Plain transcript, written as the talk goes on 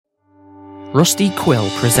Rusty Quill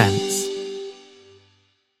presents.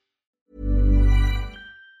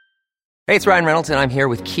 Hey, it's Ryan Reynolds, and I'm here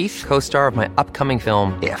with Keith, co-star of my upcoming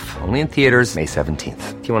film, If, only in theaters May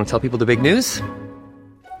 17th. Do you want to tell people the big news?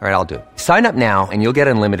 All right, I'll do it. Sign up now and you'll get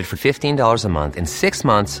unlimited for $15 a month and 6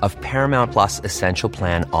 months of Paramount Plus Essential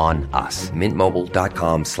Plan on us.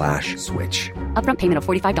 MintMobile.com/switch. Upfront payment of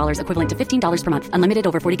 $45 equivalent to $15 per month. Unlimited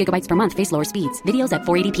over 40 gigabytes per month. Face lower speeds. Videos at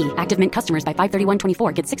 480p. Active Mint customers by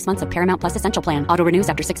 531.24 get 6 months of Paramount Plus Essential Plan. Auto renews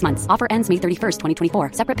after 6 months. Offer ends May 31st,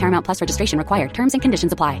 2024. Separate Paramount Plus registration required. Terms and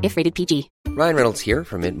conditions apply if rated PG. Ryan Reynolds here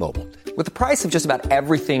from Mint Mobile. With the price of just about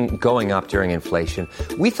everything going up during inflation,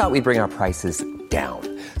 we thought we'd bring our prices down.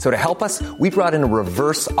 So to help us, we brought in a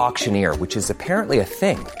reverse auctioneer, which is apparently a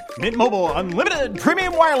thing. Mint Mobile Unlimited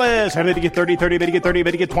Premium Wireless. How to get 30, 30, bit to get 30,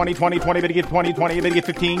 bit to get 20, 20, 20, bit to get 20, 20, bit to get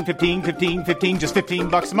 15, 15, 15, 15, just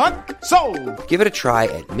 $15 a month? Sold! Give it a try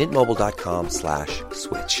at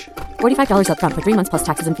mintmobile.com/switch. $45 upfront for 3 months plus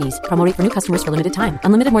taxes and fees. Promo rate for new customers for limited time.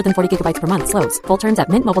 Unlimited more than 40 gigabytes per month. Slows full terms at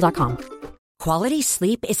mintmobile.com. Quality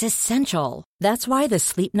sleep is essential. That's why the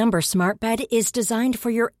Sleep Number Smart Bed is designed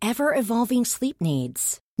for your ever-evolving sleep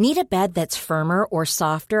needs. Need a bed that's firmer or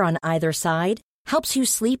softer on either side? Helps you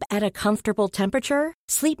sleep at a comfortable temperature?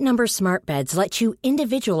 Sleep Number Smart Beds let you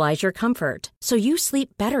individualize your comfort, so you sleep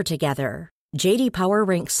better together. J.D. Power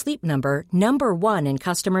ranks Sleep Number number 1 in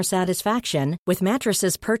customer satisfaction with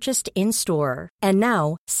mattresses purchased in-store. And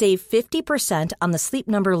now, save 50% on the Sleep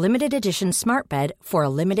Number Limited Edition Smart Bed for a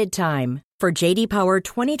limited time. For J.D. Power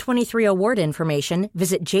 2023 award information,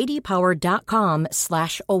 visit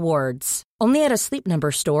jdpower.com/awards. Only at a Sleep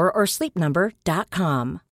Number store or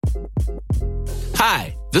sleepnumber.com.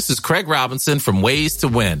 Hi, this is Craig Robinson from Ways to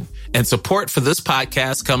Win, and support for this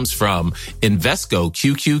podcast comes from Invesco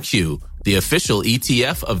QQQ, the official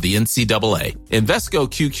ETF of the NCAA. Invesco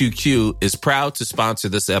QQQ is proud to sponsor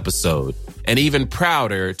this episode, and even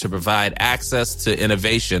prouder to provide access to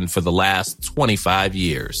innovation for the last 25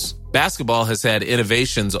 years. Basketball has had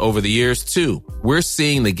innovations over the years, too. We're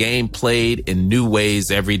seeing the game played in new ways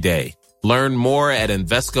every day. Learn more at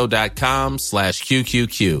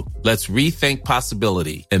Invesco.com/QQQ. Let's rethink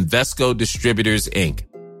possibility. Invesco Distributors, Inc.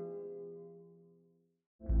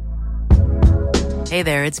 Hey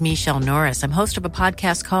there, it's Michelle Norris. I'm host of a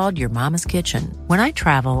podcast called Your Mama's Kitchen. When I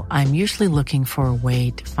travel, I'm usually looking for a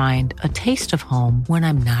way to find a taste of home when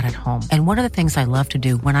I'm not at home. And one of the things I love to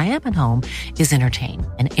do when I am at home is entertain.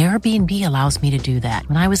 And Airbnb allows me to do that.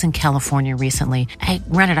 When I was in California recently, I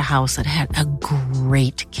rented a house that had a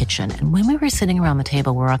great kitchen. And when we were sitting around the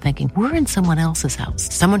table, we're all thinking, we're in someone else's house.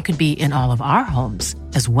 Someone could be in all of our homes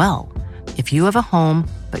as well. If you have a home,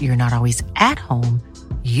 but you're not always at home,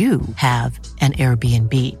 you have an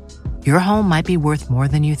Airbnb. Your home might be worth more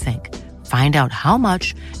than you think. Find out how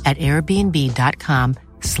much at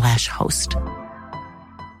airbnb.com/host.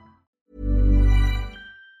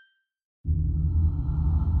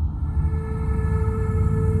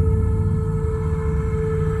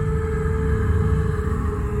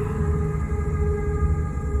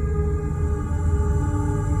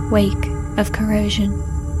 Wake of Corrosion,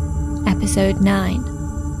 Episode 9,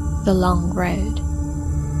 The Long Road.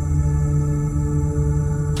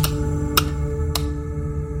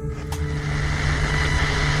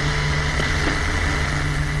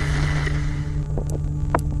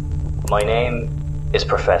 My name is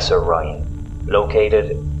Professor Ryan,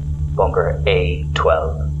 located Bunker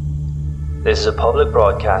A12. This is a public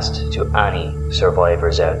broadcast to any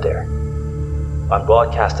survivors out there. I'm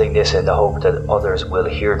broadcasting this in the hope that others will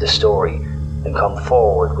hear the story and come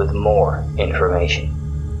forward with more information.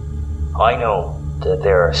 I know that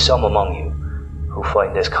there are some among you who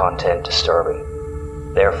find this content disturbing.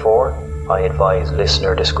 Therefore, I advise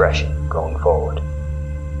listener discretion going forward.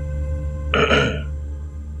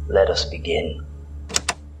 Let us begin.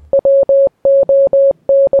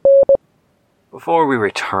 Before we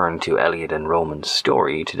return to Elliot and Roman's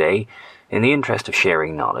story today, in the interest of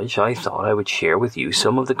sharing knowledge, I thought I would share with you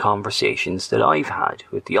some of the conversations that I've had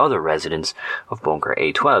with the other residents of Bunker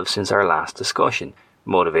A12 since our last discussion,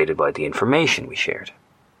 motivated by the information we shared.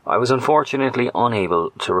 I was unfortunately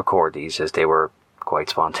unable to record these as they were quite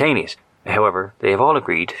spontaneous. However, they have all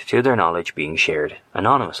agreed to their knowledge being shared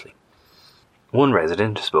anonymously. One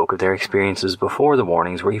resident spoke of their experiences before the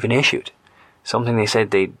warnings were even issued, something they said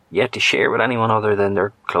they'd yet to share with anyone other than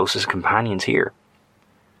their closest companions here.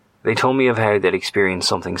 They told me of how they'd experienced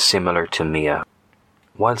something similar to Mia.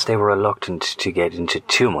 Whilst they were reluctant to get into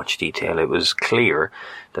too much detail, it was clear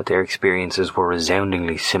that their experiences were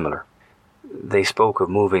resoundingly similar. They spoke of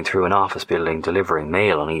moving through an office building delivering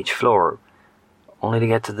mail on each floor, only to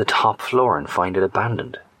get to the top floor and find it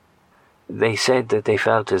abandoned. They said that they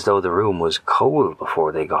felt as though the room was cold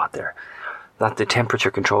before they got there, that the temperature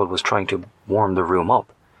control was trying to warm the room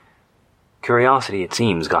up. Curiosity, it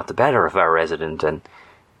seems, got the better of our resident, and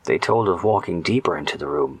they told of walking deeper into the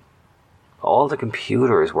room. All the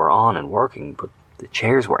computers were on and working, but the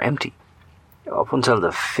chairs were empty. Up until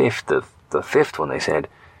the fifth one, they said,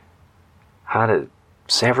 had a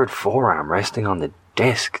severed forearm resting on the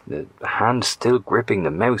desk, the hand still gripping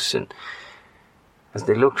the mouse, and as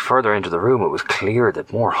they looked further into the room, it was clear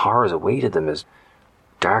that more horrors awaited them as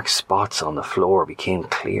dark spots on the floor became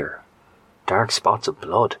clear. Dark spots of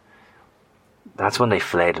blood. That's when they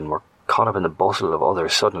fled and were caught up in the bustle of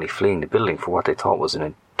others suddenly fleeing the building for what they thought was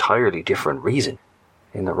an entirely different reason.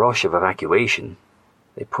 In the rush of evacuation,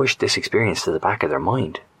 they pushed this experience to the back of their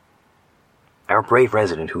mind. Our brave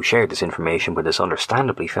resident who shared this information with us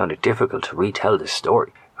understandably found it difficult to retell this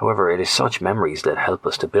story. However, it is such memories that help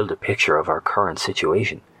us to build a picture of our current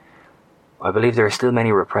situation. I believe there are still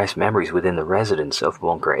many repressed memories within the residents of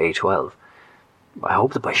Bunker A12. I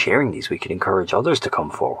hope that by sharing these we can encourage others to come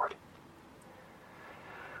forward.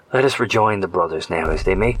 Let us rejoin the brothers now as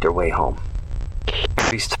they make their way home.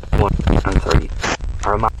 Entries 21 and 30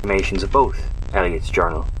 are amalgamations of both Elliot's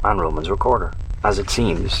journal and Roman's recorder. As it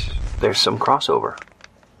seems, there's some crossover.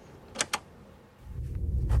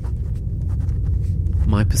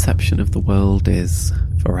 My perception of the world is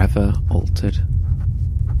forever altered.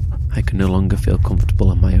 I can no longer feel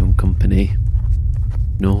comfortable in my own company,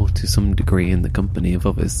 nor to some degree in the company of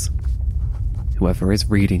others. Whoever is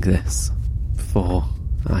reading this, for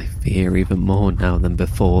I fear even more now than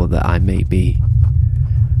before that I may be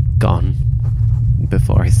gone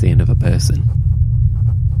before I see another person.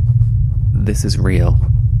 This is real,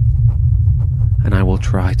 and I will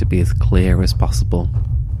try to be as clear as possible,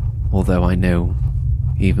 although I know,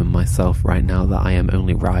 even myself right now, that I am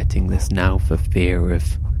only writing this now for fear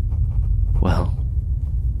of, well,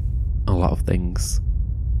 a lot of things.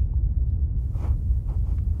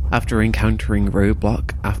 After encountering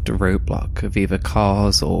roadblock after roadblock of either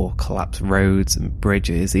cars or collapsed roads and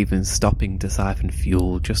bridges, even stopping to siphon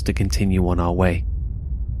fuel just to continue on our way,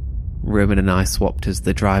 Roman and I swapped as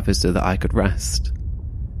the drivers so that I could rest.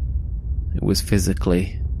 It was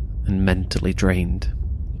physically and mentally drained.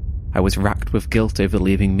 I was racked with guilt over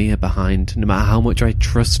leaving Mia behind, no matter how much I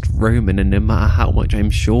trust Roman and no matter how much I'm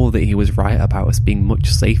sure that he was right about us being much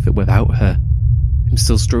safer without her. I'm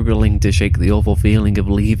still struggling to shake the awful feeling of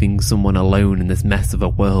leaving someone alone in this mess of a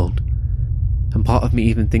world. And part of me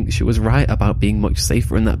even thinks she was right about being much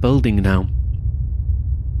safer in that building now.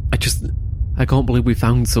 I can't believe we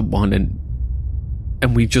found someone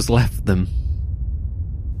and we just left them.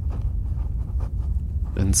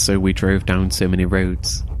 And so we drove down so many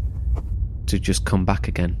roads to just come back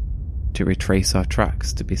again, to retrace our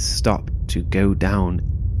tracks, to be stopped, to go down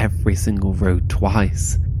every single road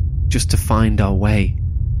twice, just to find our way.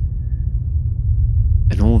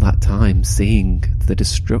 And all that time seeing the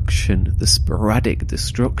destruction, the sporadic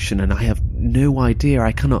destruction, and I have no idea,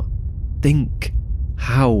 I cannot think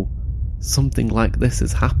how something like this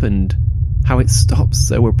has happened, how it stops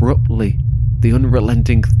so abruptly, the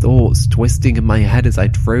unrelenting thoughts twisting in my head as I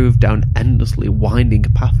drove down endlessly winding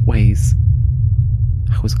pathways.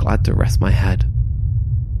 I was glad to rest my head.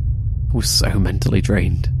 I was so mentally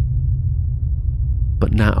drained.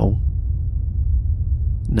 But now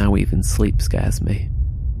even sleep scares me.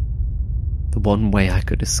 The one way I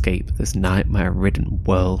could escape this nightmare-ridden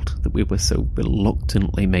world that we were so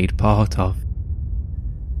reluctantly made part of.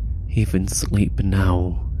 Even sleep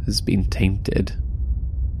now has been tainted.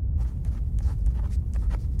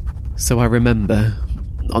 So I remember,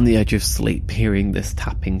 on the edge of sleep, hearing this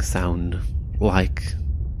tapping sound, like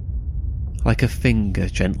a finger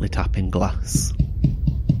gently tapping glass.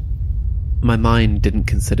 My mind didn't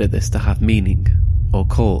consider this to have meaning, or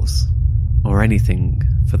cause, or anything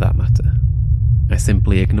for that matter. I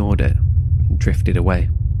simply ignored it, and drifted away.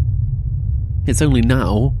 It's only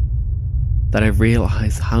now that I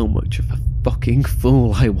realise how much of a fucking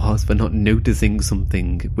fool I was for not noticing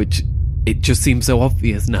something, which it just seems so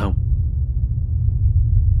obvious now.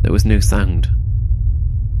 There was no sound,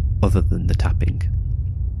 other than the tapping.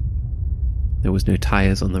 There was no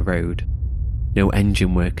tyres on the road, no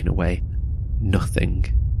engine working away, nothing.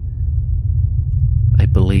 I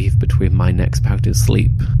believe between my next bout of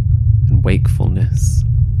sleep and wakefulness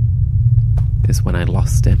is when I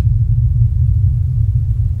lost him.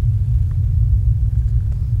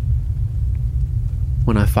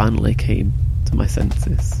 When I finally came to my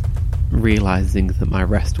senses, realising that my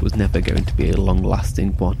rest was never going to be a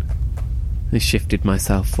long-lasting one, I shifted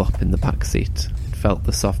myself up in the back seat and felt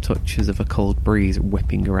the soft touches of a cold breeze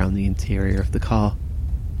whipping around the interior of the car.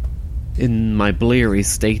 In my bleary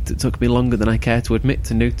state, it took me longer than I care to admit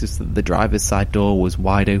to notice that the driver's side door was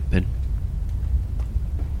wide open.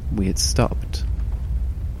 We had stopped.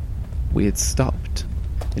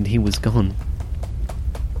 And he was gone.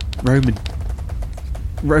 Roman.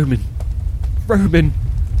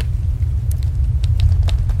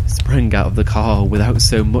 I sprang out of the car without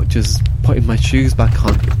so much as putting my shoes back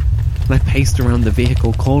on, and I paced around the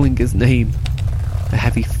vehicle calling his name. A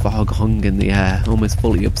heavy fog hung in the air, almost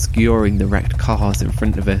fully obscuring the wrecked cars in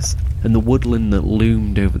front of us and the woodland that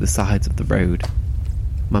loomed over the sides of the road.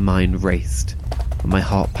 My mind raced, and my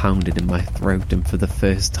heart pounded in my throat, and for the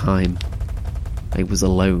first time, I was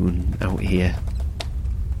alone out here.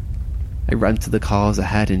 I ran to the cars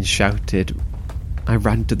ahead and shouted. I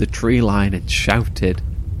ran to the tree line and shouted.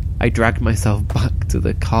 I dragged myself back to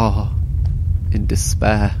the car in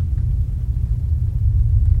despair.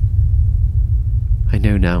 I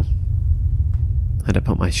know now. Had I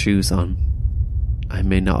put my shoes on, I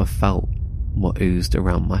may not have felt what oozed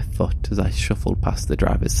around my foot as I shuffled past the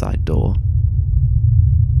driver's side door.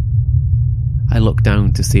 I looked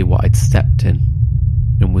down to see what I'd stepped in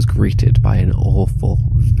and was greeted by an awful,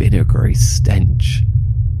 vinegary stench,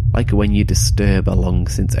 like when you disturb a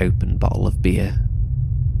long-since opened bottle of beer.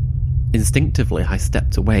 Instinctively, I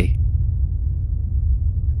stepped away,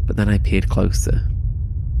 but then I peered closer.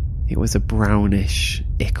 It was a brownish,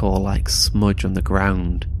 ichor-like smudge on the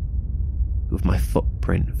ground, with my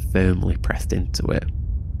footprint firmly pressed into it.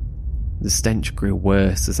 The stench grew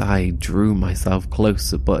worse as I drew myself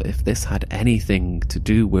closer, but if this had anything to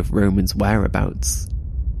do with Roman's whereabouts,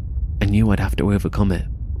 I knew I'd have to overcome it.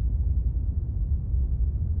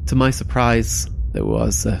 To my surprise, there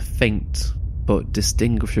was a faint but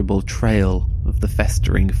distinguishable trail of the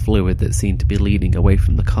festering fluid that seemed to be leading away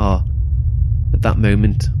from the car. At that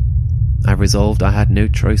moment, I resolved I had no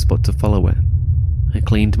choice but to follow it. I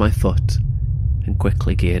cleaned my foot and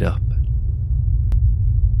quickly geared up.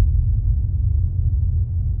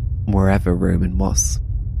 Wherever Roman was,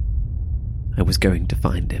 I was going to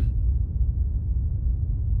find him.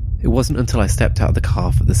 It wasn't until I stepped out of the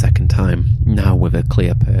car for the second time, now with a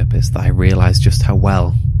clear purpose, that I realised just how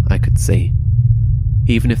well I could see.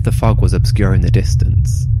 Even if the fog was obscuring the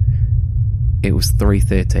distance, it was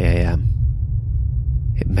 3:30 a.m.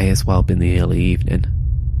 It may as well have been the early evening.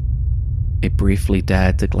 It briefly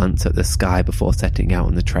dared to glance at the sky before setting out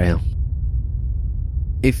on the trail.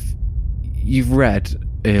 If you've read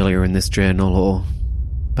earlier in this journal, or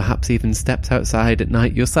perhaps even stepped outside at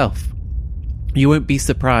night yourself, you won't be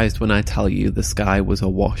surprised when I tell you the sky was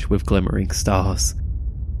awash with glimmering stars,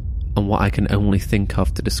 and what I can only think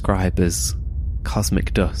of to describe as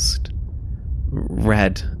cosmic dust.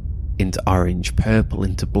 Red into orange, purple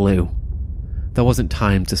into blue. There wasn't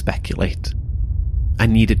time to speculate. I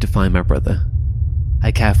needed to find my brother.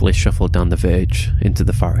 I carefully shuffled down the verge into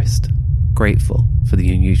the forest, grateful for the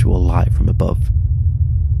unusual light from above.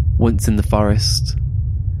 Once in the forest,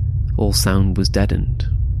 all sound was deadened,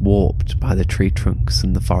 warped by the tree trunks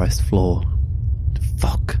and the forest floor.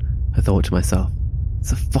 Fuck, I thought to myself.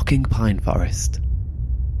 It's a fucking pine forest.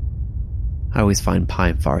 I always find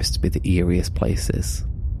pine forests to be the eeriest places.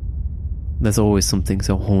 There's always something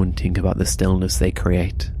so haunting about the stillness they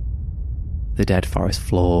create. The dead forest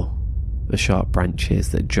floor, the sharp branches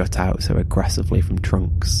that jut out so aggressively from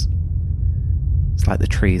trunks. It's like the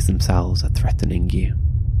trees themselves are threatening you.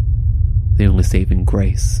 The only saving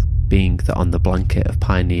grace being that on the blanket of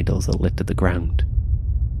pine needles that littered the ground,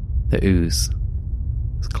 the ooze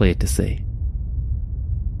was clear to see.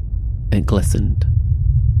 It glistened,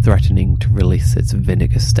 threatening to release its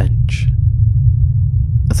vinegar stench.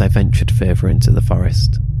 As I ventured further into the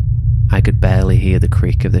forest, I could barely hear the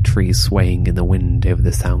creak of the trees swaying in the wind over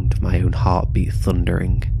the sound of my own heartbeat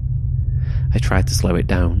thundering. I tried to slow it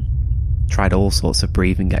down, tried all sorts of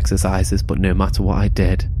breathing exercises, but no matter what I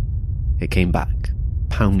did, it came back,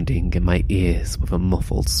 pounding in my ears with a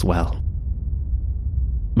muffled swell.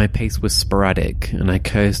 My pace was sporadic, and I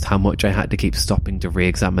cursed how much I had to keep stopping to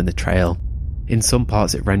re-examine the trail. In some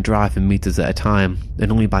parts it ran dry for meters at a time,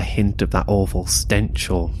 and only by hint of that awful stench,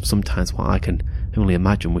 or sometimes what I can only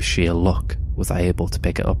imagine was sheer luck, was I able to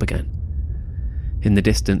pick it up again. In the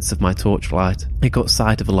distance of my torchlight, I caught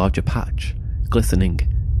sight of a larger patch, glistening.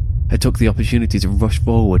 I took the opportunity to rush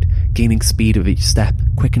forward, gaining speed with each step,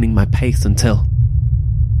 quickening my pace until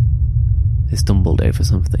I stumbled over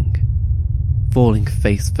something, falling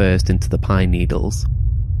face first into the pine needles.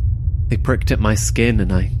 They pricked at my skin,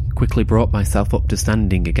 and I quickly brought myself up to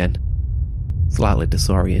standing again, slightly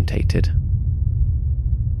disorientated.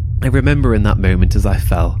 I remember in that moment as I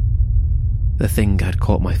fell, the thing I'd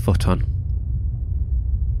caught my foot on,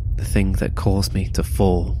 the thing that caused me to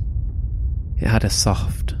fall It had a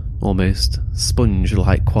soft, almost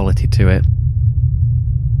sponge-like quality to it.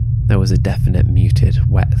 There was a definite muted,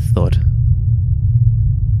 wet thud.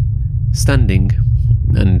 Standing,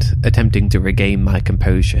 and attempting to regain my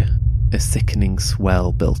composure, a sickening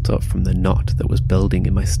swell built up from the knot that was building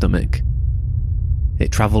in my stomach.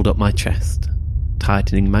 It travelled up my chest,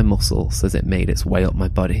 tightening my muscles as it made its way up my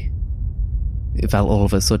body. It felt all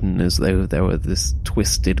of a sudden as though there were this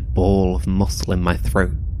twisted ball of muscle in my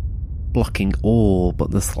throat, blocking all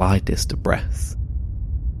but the slightest of breaths.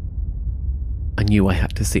 I knew I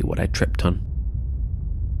had to see what I'd tripped on.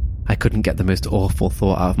 I couldn't get the most awful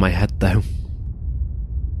thought out of my head, though.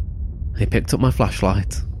 I picked up my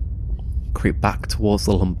flashlight, creeped back towards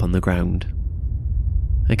the lump on the ground.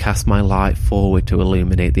 I cast my light forward to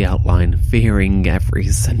illuminate the outline, fearing every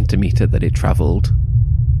centimetre that it travelled.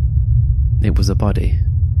 It was a body.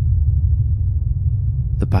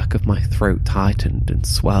 The back of my throat tightened and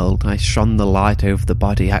swelled. I shone the light over the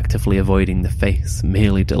body, actively avoiding the face,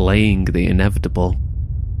 merely delaying the inevitable.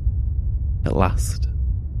 At last,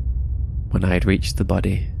 when I had reached the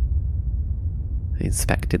body, I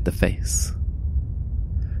inspected the face.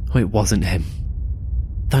 Oh, it wasn't him.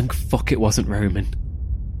 Thank fuck it wasn't Roman.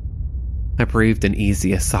 I breathed an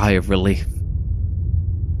easier sigh of relief.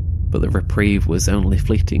 But the reprieve was only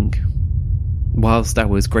fleeting. Whilst I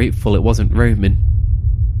was grateful it wasn't Roman,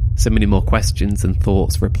 so many more questions and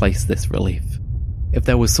thoughts replaced this relief. If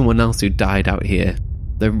there was someone else who died out here,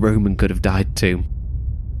 then Roman could have died too.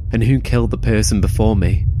 And who killed the person before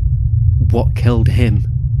me? What killed him?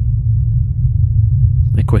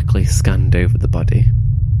 I quickly scanned over the body,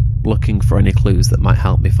 looking for any clues that might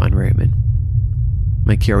help me find Roman.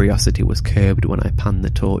 My curiosity was curbed when I panned the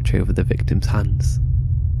torch over the victim's hands.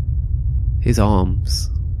 His arms,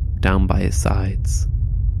 down by his sides,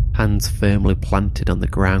 hands firmly planted on the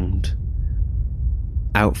ground.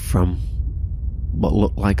 Out from what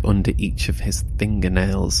looked like under each of his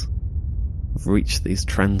fingernails reached these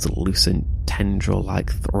translucent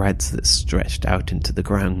tendril-like threads that stretched out into the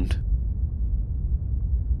ground.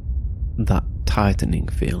 That tightening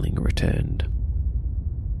feeling returned.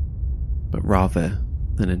 But rather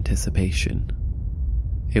than anticipation,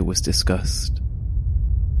 it was disgust.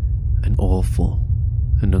 An awful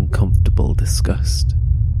and uncomfortable disgust.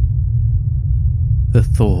 The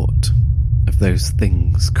thought of those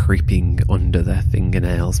things creeping under their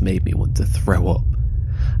fingernails made me want to throw up.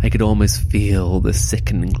 I could almost feel the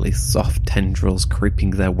sickeningly soft tendrils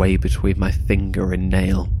creeping their way between my finger and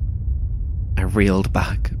nail. I reeled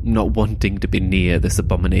back, not wanting to be near this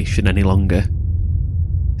abomination any longer.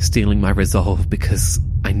 Stealing my resolve because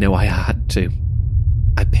I know I had to.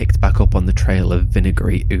 I picked back up on the trail of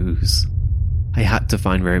vinegary ooze. I had to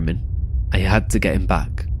find Roman. I had to get him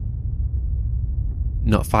back.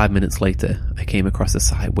 Not 5 minutes later, I came across a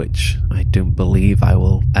sight which I don't believe I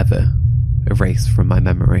will ever erase from my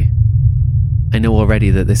memory. I know already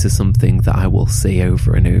that this is something that I will see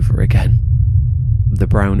over and over again. The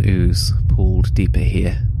brown ooze pooled deeper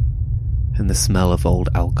here, and the smell of old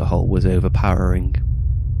alcohol was overpowering.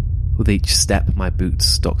 With each step, my boots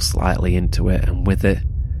stuck slightly into it, and with it,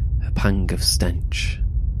 a pang of stench.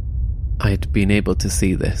 I had been able to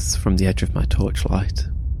see this from the edge of my torchlight,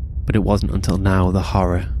 but it wasn't until now the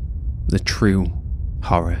horror, the true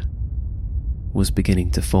horror, was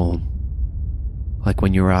beginning to form. Like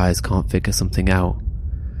when your eyes can't figure something out,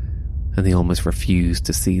 and they almost refuse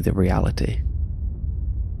to see the reality.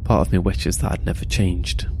 Part of me wishes that I'd never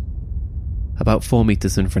changed. About 4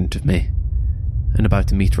 meters in front of me, and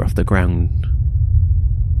about a meter off the ground,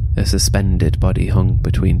 a suspended body hung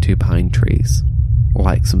between two pine trees,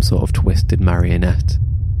 like some sort of twisted marionette,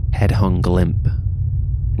 head hung limp,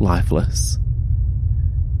 lifeless.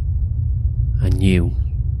 I knew,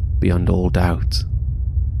 beyond all doubt,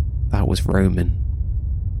 that was Roman.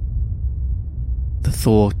 The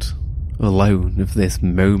thought alone of this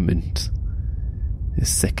moment is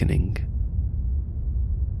sickening.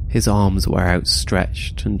 His arms were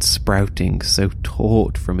outstretched, and sprouting so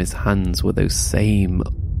taut from his hands were those same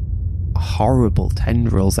horrible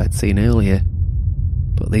tendrils I'd seen earlier,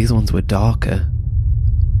 but these ones were darker,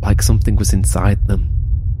 like something was inside them.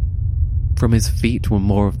 From his feet were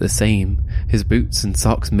more of the same, his boots and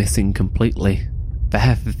socks missing completely,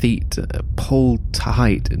 bare feet pulled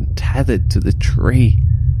tight and tethered to the tree.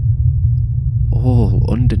 All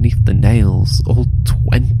underneath the nails, all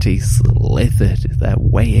 20 slithered their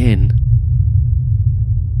way in.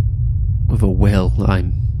 With a will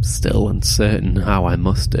I'm still uncertain how I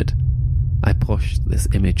mustered, I pushed this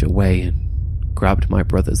image away and grabbed my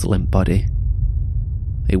brother's limp body.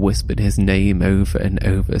 I whispered his name over and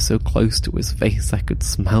over, so close to his face I could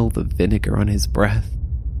smell the vinegar on his breath.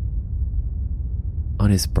 on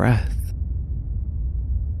his breath.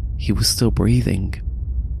 He was still breathing.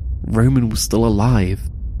 Roman was still alive.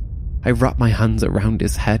 I wrapped my hands around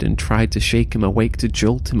his head and tried to shake him awake, to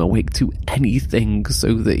jolt him awake to anything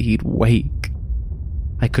so that he'd wake.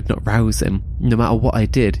 I could not rouse him. No matter what I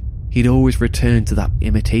did, he'd always return to that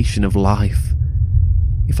imitation of life.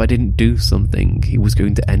 If I didn't do something, he was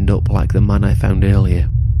going to end up like the man I found earlier.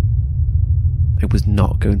 I was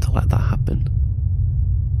not going to let that happen.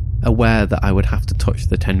 Aware that I would have to touch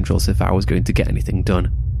the tendrils if I was going to get anything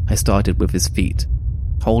done, I started with his feet,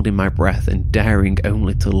 holding my breath and daring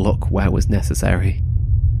only to look where was necessary.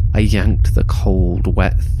 I yanked the cold,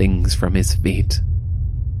 wet things from his feet.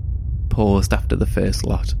 Paused after the first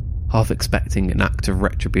lot, half expecting an act of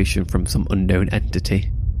retribution from some unknown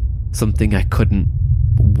entity. Something I couldn't,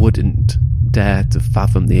 wouldn't dare to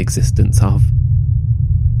fathom the existence of.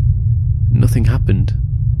 Nothing happened.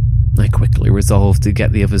 I quickly resolved to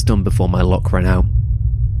get the others done before my luck ran out.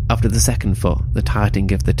 After the second foot, the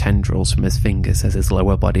tightening of the tendrils from his fingers as his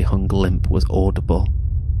lower body hung limp was audible,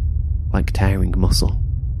 like tearing muscle.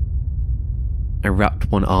 I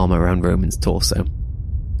wrapped one arm around Roman's torso,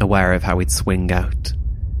 aware of how he'd swing out.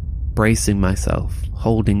 Bracing myself,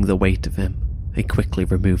 holding the weight of him, I quickly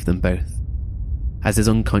removed them both. As his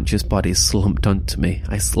unconscious body slumped onto me,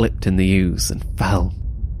 I slipped in the ooze and fell.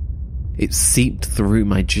 It seeped through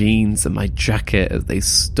my jeans and my jacket as they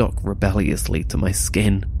stuck rebelliously to my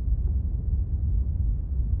skin.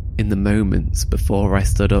 In the moments before I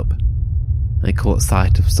stood up, I caught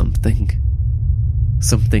sight of something.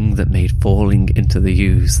 Something that made falling into the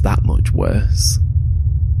ooze that much worse.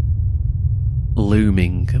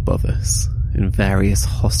 Looming above us, in various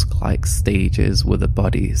husk-like stages, were the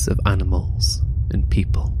bodies of animals and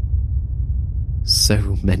people.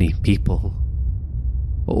 So many people.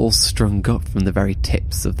 All strung up from the very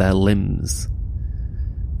tips of their limbs.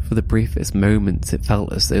 For the briefest moments it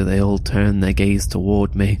felt as though they all turned their gaze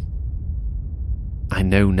toward me. I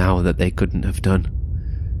know now that they couldn't have done.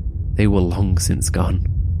 They were long since gone.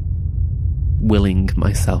 Willing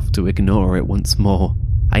myself to ignore it once more,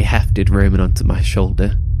 I hefted Roman onto my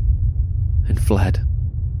shoulder and fled.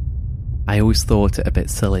 I always thought it a bit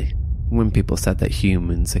silly when people said that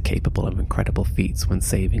humans are capable of incredible feats when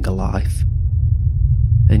saving a life.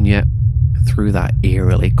 And yet, through that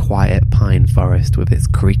eerily quiet pine forest with its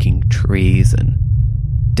creaking trees and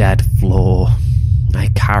dead floor, I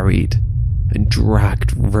carried and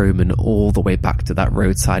dragged Roman all the way back to that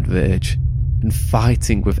roadside verge, and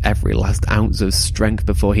fighting with every last ounce of strength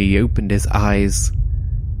before he opened his eyes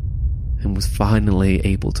and was finally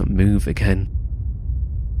able to move again.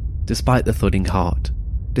 Despite the thudding heart,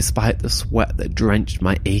 despite the sweat that drenched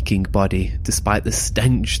my aching body, despite the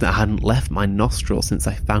stench that hadn't left my nostrils since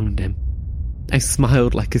I found him, I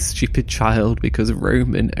smiled like a stupid child because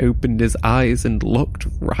Roman opened his eyes and looked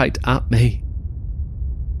right at me.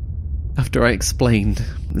 After I explained,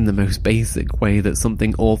 in the most basic way, that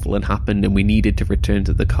something awful had happened and we needed to return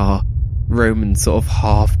to the car, Roman sort of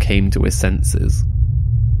half came to his senses.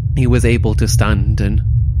 He was able to stand and,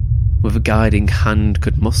 with a guiding hand,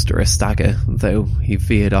 could muster a stagger, though he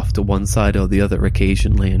veered off to one side or the other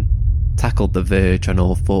occasionally and tackled the verge on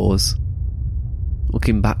all fours.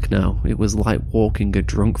 Looking back now, it was like walking a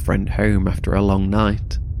drunk friend home after a long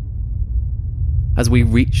night. As we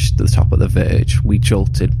reached the top of the verge, we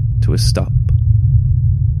jolted to a stop.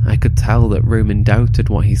 I could tell that Roman doubted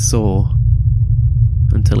what he saw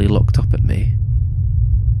until he looked up at me,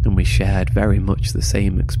 and we shared very much the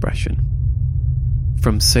same expression.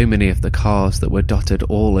 From so many of the cars that were dotted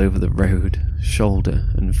all over the road, shoulder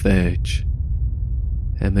and verge,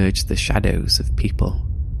 emerged the shadows of people.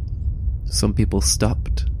 Some people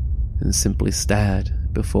stopped and simply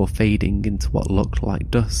stared before fading into what looked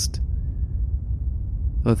like dust.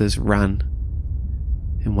 Others ran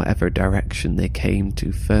in whatever direction they came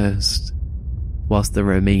to first, whilst the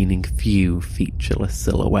remaining few featureless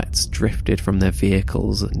silhouettes drifted from their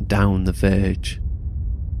vehicles and down the verge,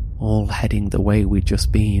 all heading the way we'd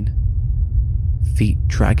just been, feet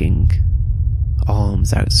dragging,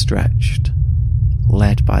 arms outstretched,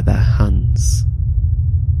 led by their hands,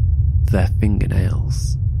 their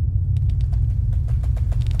fingernails.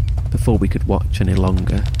 Before we could watch any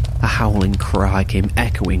longer, a howling cry came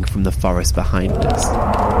echoing from the forest behind us.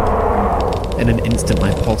 In an instant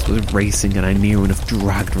my pulse was racing and I near enough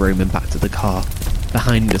dragged Roman back to the car.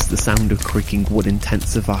 Behind us, the sound of creaking wood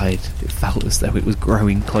intensified. It felt as though it was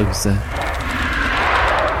growing closer.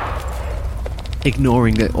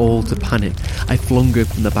 Ignoring it all to panic, I flung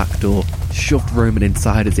open the back door, shoved Roman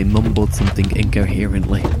inside as he mumbled something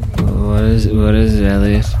incoherently. What is it,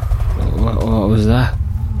 Elliot? What was that?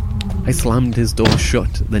 I I slammed his door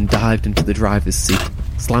shut, then dived into the driver's seat,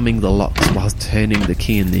 slamming the locks whilst turning the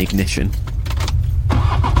key in the ignition.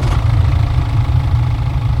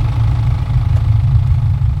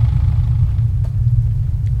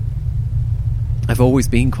 I've always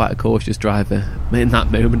been quite a cautious driver, but in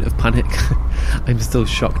that moment of panic, I'm still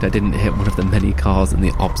shocked I didn't hit one of the many cars in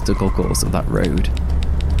the obstacle course of that road.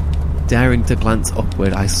 Daring to glance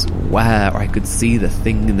upward, I swear I could see the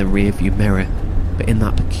thing in the rearview mirror, but in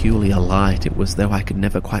that peculiar light it was though I could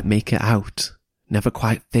never quite make it out, never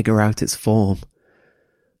quite figure out its form.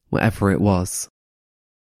 Whatever it was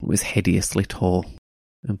hideously tall,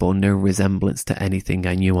 and bore no resemblance to anything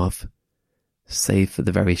I knew of, save for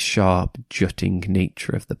the very sharp, jutting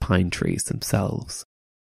nature of the pine trees themselves.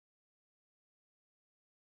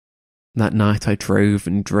 That night I drove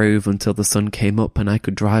and drove until the sun came up and I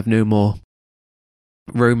could drive no more.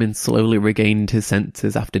 Roman slowly regained his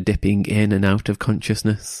senses after dipping in and out of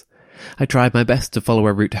consciousness. I tried my best to follow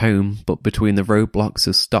a route home, but between the roadblocks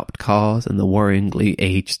of stopped cars and the worryingly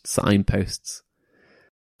aged signposts,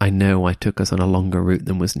 I know I took us on a longer route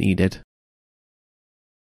than was needed.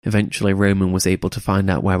 Eventually Roman was able to find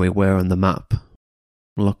out where we were on the map.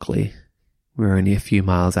 Luckily, we were only a few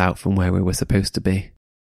miles out from where we were supposed to be.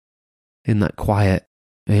 In that quiet,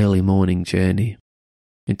 early morning journey,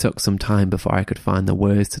 it took some time before I could find the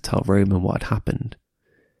words to tell Roman what had happened.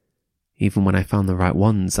 Even when I found the right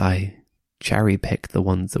ones, I cherry-picked the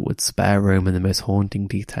ones that would spare Roman the most haunting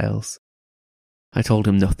details. I told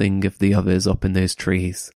him nothing of the others up in those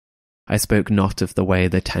trees. I spoke not of the way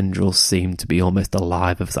the tendrils seemed to be almost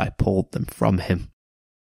alive as I pulled them from him.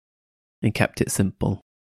 And kept it simple,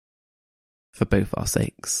 for both our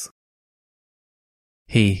sakes.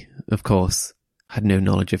 He, of course, had no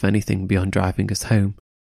knowledge of anything beyond driving us home.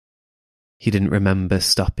 He didn't remember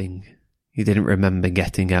stopping. He didn't remember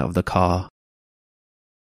getting out of the car.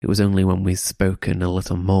 It was only when we'd spoken a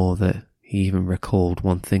little more that he even recalled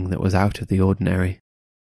one thing that was out of the ordinary.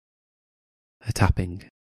 A tapping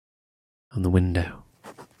on the window.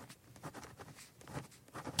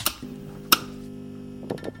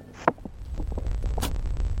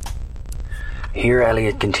 Here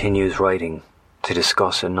Elliot continues writing to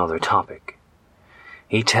discuss another topic.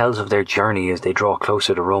 He tells of their journey as they draw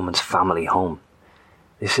closer to Roman's family home.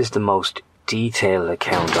 This is the most detailed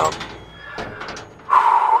account of...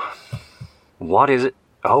 What is it?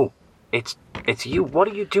 Oh, it's you. What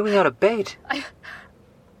are you doing out of bed?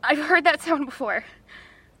 I've heard that sound before.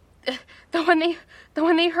 The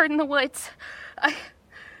one they heard in the woods.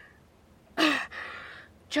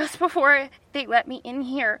 Just before they let me in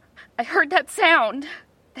here, I heard that sound.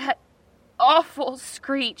 That awful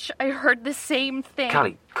screech. I heard the same thing.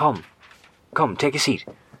 Callie, come, take a seat.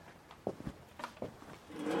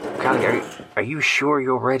 Callie, are you sure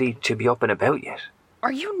you're ready to be up and about yet?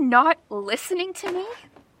 Are you not listening to me?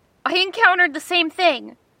 I encountered the same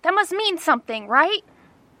thing. That must mean something, right?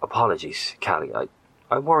 Apologies, Callie.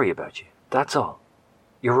 I worry about you. That's all.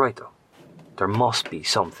 You're right, though. There must be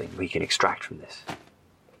something we can extract from this.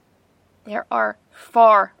 There are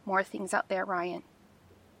far more things out there, Ryan.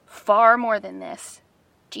 Far more than this.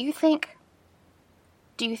 Do you think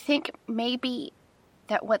maybe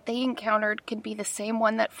that what they encountered could be the same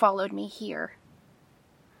one that followed me here?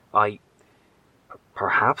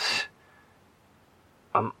 Perhaps.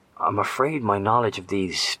 I'm afraid my knowledge of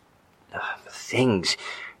these things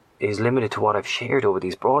is limited to what I've shared over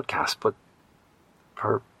these broadcasts, but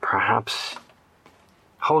perhaps...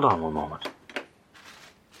 Hold on one moment.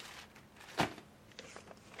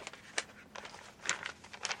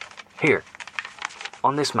 Here,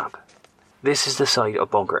 on this map, this is the site of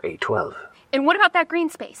Bunker A12. And what about that green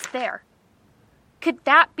space there? Could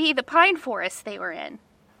that be the pine forest they were in?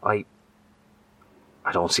 I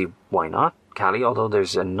don't see why not, Callie, although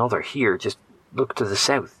there's another here. Just look to the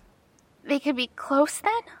south. They could be close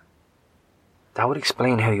then? That would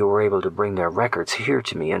explain how you were able to bring their records here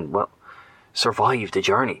to me and, well, survive the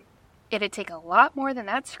journey. It'd take a lot more than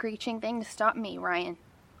that screeching thing to stop me, Ryan.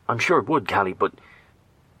 I'm sure it would, Callie, but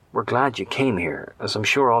we're glad you came here, as I'm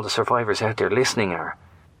sure all the survivors out there listening are.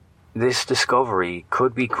 This discovery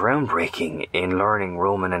could be groundbreaking in learning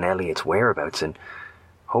Roman and Elliot's whereabouts, and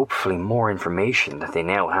hopefully more information that they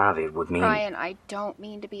now have, it would mean... Ryan, I don't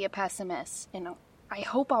mean to be a pessimist, and I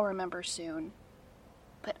hope I'll remember soon.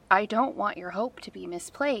 But I don't want your hope to be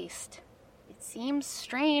misplaced. It seems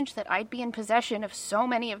strange that I'd be in possession of so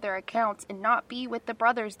many of their accounts and not be with the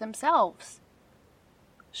brothers themselves.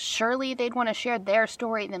 Surely they'd want to share their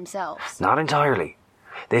story themselves. Not entirely.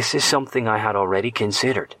 This is something I had already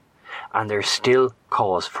considered, and there's still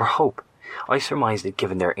cause for hope. I surmised that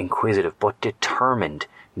given their inquisitive but determined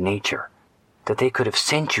nature, that they could have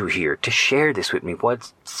sent you here to share this with me while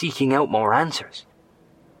seeking out more answers.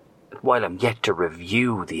 While I'm yet to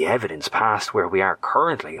review the evidence past where we are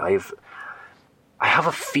currently, I have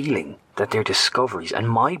a feeling that their discoveries and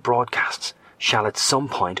my broadcasts shall at some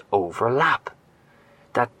point overlap.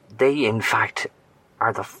 That they, in fact,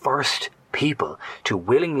 are the first people to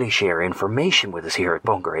willingly share information with us here at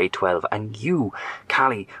Bunker 812, and you,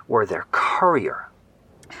 Callie, were their courier.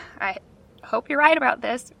 I hope you're right about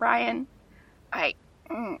this, Ryan. I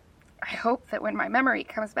hope that when my memory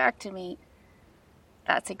comes back to me,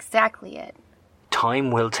 that's exactly it.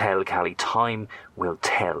 Time will tell, Callie. Time will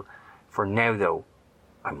tell. For now, though,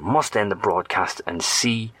 I must end the broadcast and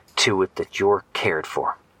see to it that you're cared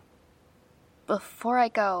for. Before I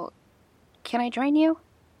go, can I join you?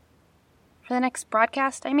 For the next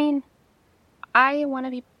broadcast, I mean? I want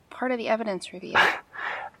to be part of the evidence review.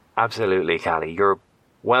 Absolutely, Callie. You're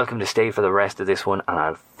welcome to stay for the rest of this one, and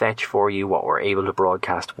I'll fetch for you what we're able to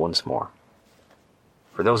broadcast once more.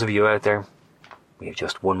 For those of you out there, we have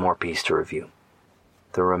just one more piece to review.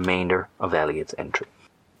 The remainder of Elliot's entry.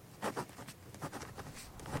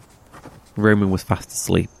 Roman was fast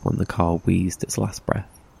asleep when the car wheezed its last breath.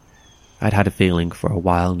 I'd had a feeling for a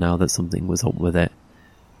while now that something was up with it.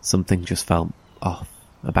 Something just felt off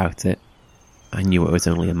about it. I knew it was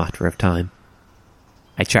only a matter of time.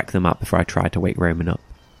 I checked the map before I tried to wake Roman up.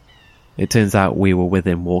 It turns out we were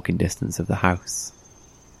within walking distance of the house.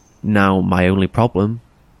 Now my only problem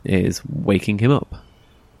is waking him up.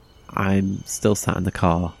 I'm still sat in the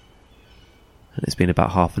car, and it's been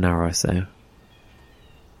about half an hour or so.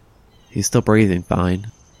 He's still breathing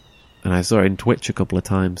fine, and I saw him twitch a couple of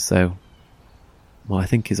times, so, well, I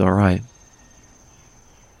think he's alright.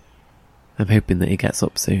 I'm hoping that he gets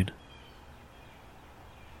up soon.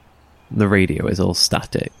 The radio is all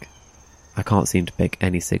static. I can't seem to pick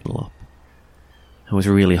any signal up. I was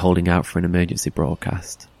really holding out for an emergency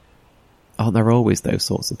broadcast. Aren't there always those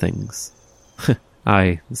sorts of things?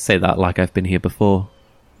 I say that like I've been here before.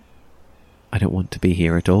 I don't want to be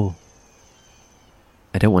here at all.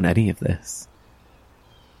 I don't want any of this.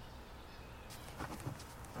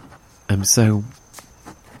 I'm so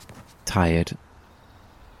tired.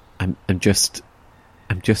 I'm just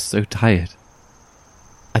so tired.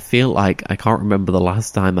 I feel like I can't remember the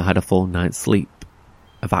last time I had a full night's sleep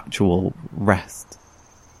of actual rest.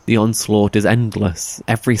 The onslaught is endless.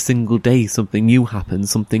 Every single day something new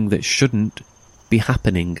happens, something that shouldn't be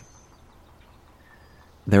happening.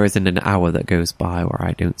 There isn't an hour that goes by where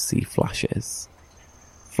I don't see flashes.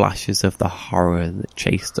 Flashes of the horror that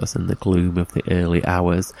chased us in the gloom of the early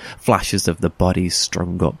hours. Flashes of the bodies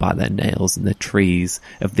strung up by their nails in the trees.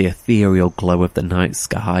 Of the ethereal glow of the night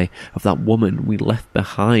sky. Of that woman we left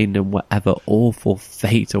behind and whatever awful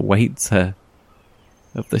fate awaits her.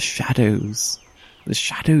 Of the shadows. The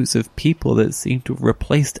shadows of people that seem to have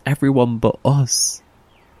replaced everyone but us.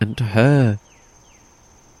 And her.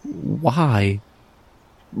 Why?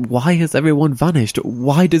 Why has everyone vanished?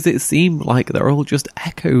 Why does it seem like they're all just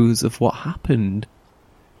echoes of what happened?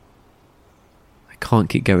 I can't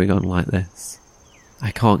keep going on like this.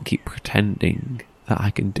 I can't keep pretending that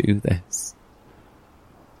I can do this.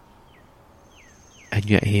 And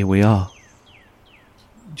yet here we are.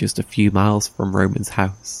 Just a few miles from Roman's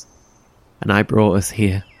house. And I brought us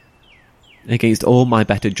here. Against all my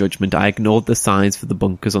better judgment, I ignored the signs for the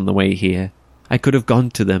bunkers on the way here. I could have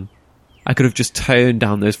gone to them. I could have just turned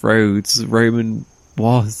down those roads. Roman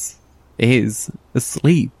is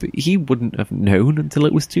asleep. He wouldn't have known until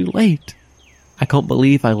it was too late. I can't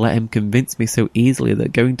believe I let him convince me so easily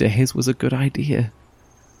that going to his was a good idea.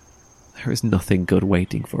 There is nothing good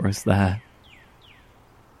waiting for us there.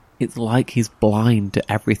 It's like he's blind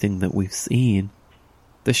to everything that we've seen.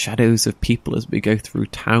 The shadows of people as we go through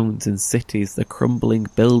towns and cities, the crumbling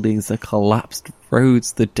buildings, the collapsed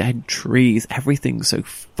roads, the dead trees, everything so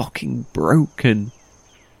fucking broken.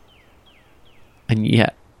 And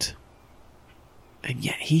yet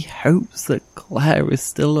he hopes that Claire is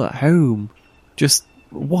still at home. Just,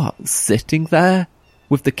 sitting there?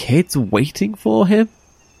 With the kids waiting for him?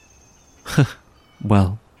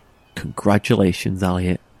 Well, congratulations,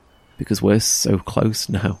 Elliot, because we're so close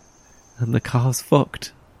now. And the car's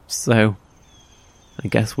fucked, so I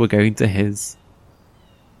guess we're going to his.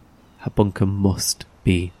 Her bunker must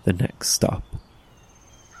be the next stop.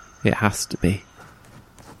 It has to be.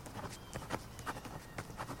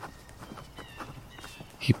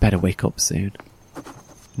 He'd better wake up soon.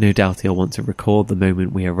 No doubt he'll want to record the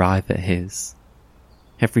moment we arrive at his.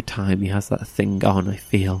 Every time he has that thing on, I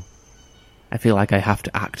feel like I have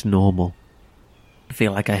to act normal. I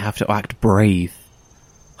feel like I have to act brave.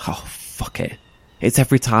 Oh, fuck it. It's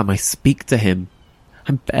every time I speak to him.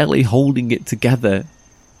 I'm barely holding it together.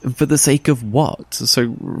 And for the sake of what?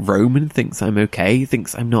 So Roman thinks I'm okay,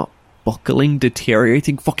 thinks I'm not buckling,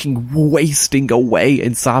 deteriorating, fucking wasting away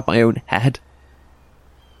inside my own head.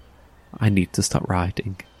 I need to stop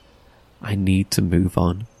writing. I need to move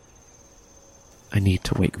on. I need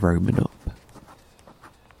to wake Roman up.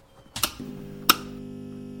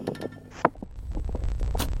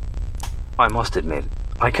 I must admit,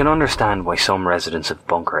 I can understand why some residents of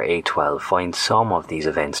Bunker A12 find some of these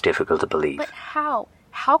events difficult to believe. But how?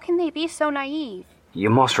 How can they be so naive? You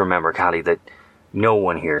must remember, Callie, that no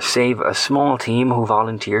one here, save a small team who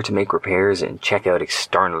volunteer to make repairs and check out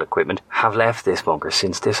external equipment, have left this bunker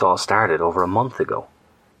since this all started over a month ago.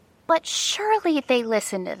 But surely they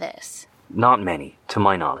listen to this. Not many, to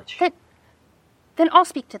my knowledge. Then I'll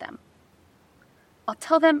speak to them. I'll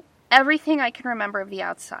tell them everything I can remember of the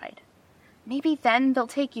outside. Maybe then they'll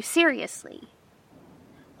take you seriously.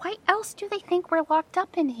 Why else do they think we're locked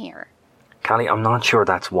up in here? Callie, I'm not sure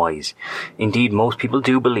that's wise. Indeed, most people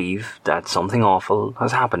do believe that something awful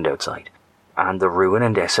has happened outside. And the ruin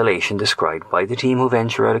and desolation described by the team who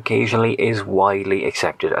venture out occasionally is widely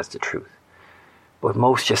accepted as the truth. But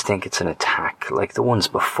most just think it's an attack, like the ones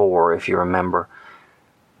before, if you remember.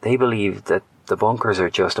 They believe that the bunkers are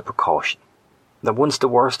just a precaution. That once the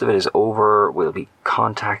worst of it is over, we'll be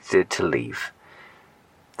contacted to leave.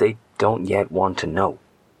 They don't yet want to know.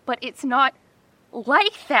 But it's not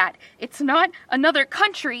like that. It's not another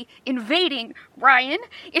country invading, Ryan.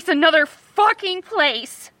 It's another fucking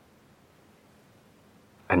place.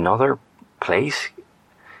 Another place?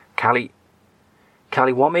 Callie,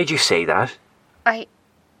 what made you say that?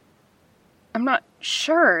 I'm not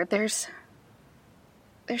sure. There's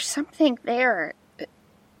something there.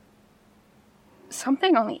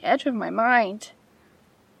 Something on the edge of my mind.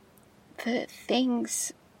 The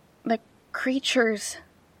things, the creatures,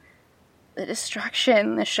 the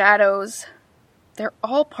destruction, the shadows, they're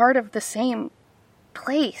all part of the same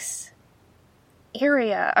place,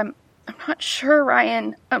 area. I'm not sure,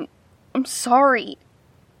 Ryan. I'm sorry.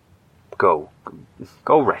 Go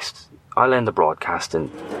rest. I'll end the broadcast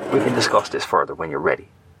and we can discuss this further when you're ready.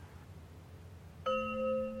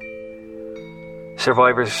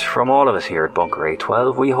 Survivors, from all of us here at Bunker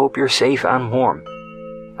A12, we hope you're safe and warm.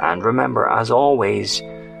 And remember, as always,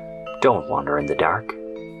 don't wander in the dark.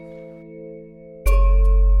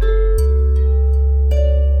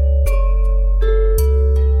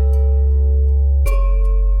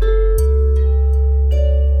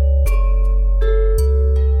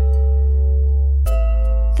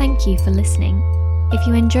 Thank you for listening. If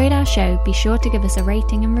you enjoyed our show, be sure to give us a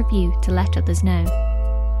rating and review to let others know.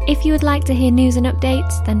 If you would like to hear news and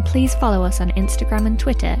updates, then please follow us on Instagram and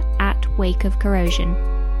Twitter at Wake of Corrosion.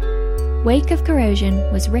 Wake of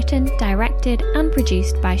Corrosion was written, directed and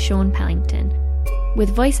produced by Sean Pellington,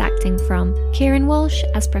 with voice acting from Kieran Walsh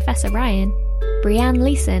as Professor Ryan, Brianne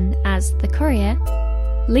Leeson as The Courier,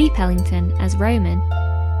 Lee Pellington as Roman,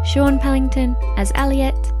 Sean Pellington as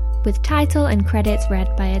Elliot, with title and credits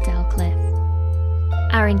read by Adele Cliff.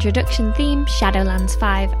 Our introduction theme, Shadowlands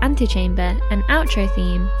 5 Antechamber, and outro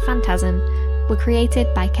theme, Phantasm, were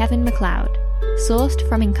created by Kevin MacLeod, sourced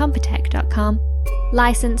from Incompetech.com,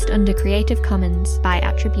 licensed under Creative Commons by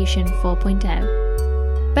Attribution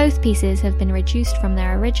 4.0. Both pieces have been reduced from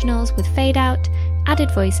their originals with fade-out, added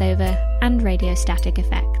voiceover, and radio static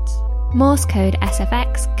effects. Morse Code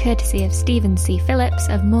SFX, courtesy of Stephen C. Phillips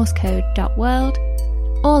of morsecode.world.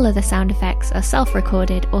 All other sound effects are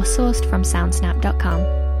self-recorded or sourced from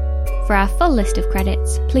soundsnap.com. For our full list of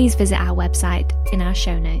credits, please visit our website in our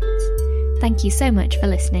show notes. Thank you so much for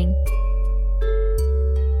listening.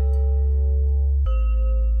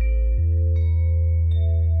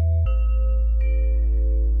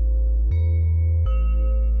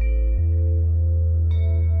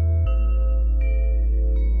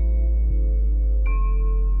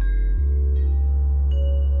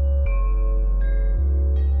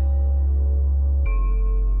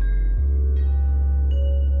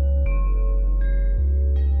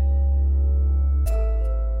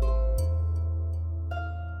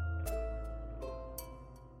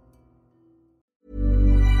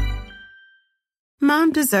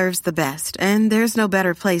 Mom deserves the best, and there's no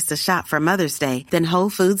better place to shop for Mother's Day than Whole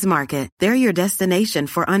Foods Market. They're your destination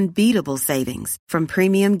for unbeatable savings, from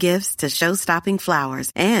premium gifts to show-stopping flowers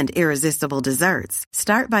and irresistible desserts.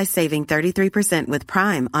 Start by saving 33% with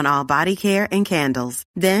Prime on all body care and candles.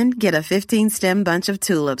 Then get a 15-stem bunch of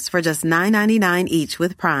tulips for just $9.99 each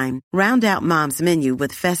with Prime. Round out Mom's menu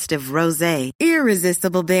with festive rosé,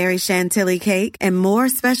 irresistible berry chantilly cake, and more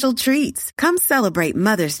special treats. Come celebrate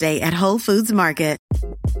Mother's Day at Whole Foods Market.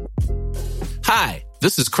 Hi,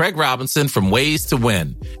 this is Craig Robinson from Ways to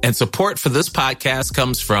Win, and support for this podcast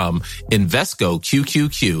comes from Invesco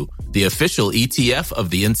QQQ, the official ETF of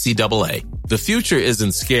the NCAA. The future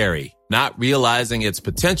isn't scary. Not realizing its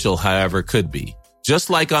potential, however, could be. Just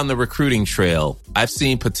like on the recruiting trail, I've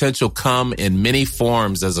seen potential come in many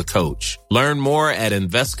forms as a coach. Learn more at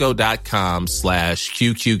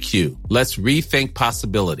Invesco.com/QQQ. Let's rethink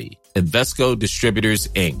possibility. Invesco Distributors,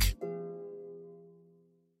 Inc.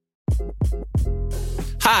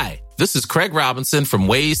 Hi, this is Craig Robinson from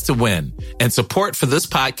Ways to Win, and support for this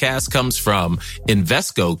podcast comes from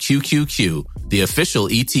Invesco QQQ, the official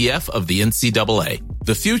ETF of the NCAA.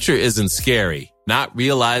 The future isn't scary. Not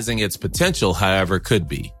realizing its potential, however, could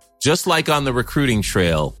be. Just like on the recruiting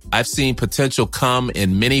trail, I've seen potential come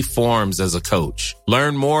in many forms as a coach.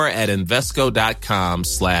 Learn more at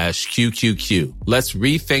Invesco.com/QQQ. Let's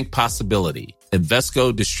rethink possibility.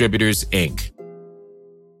 Invesco Distributors, Inc.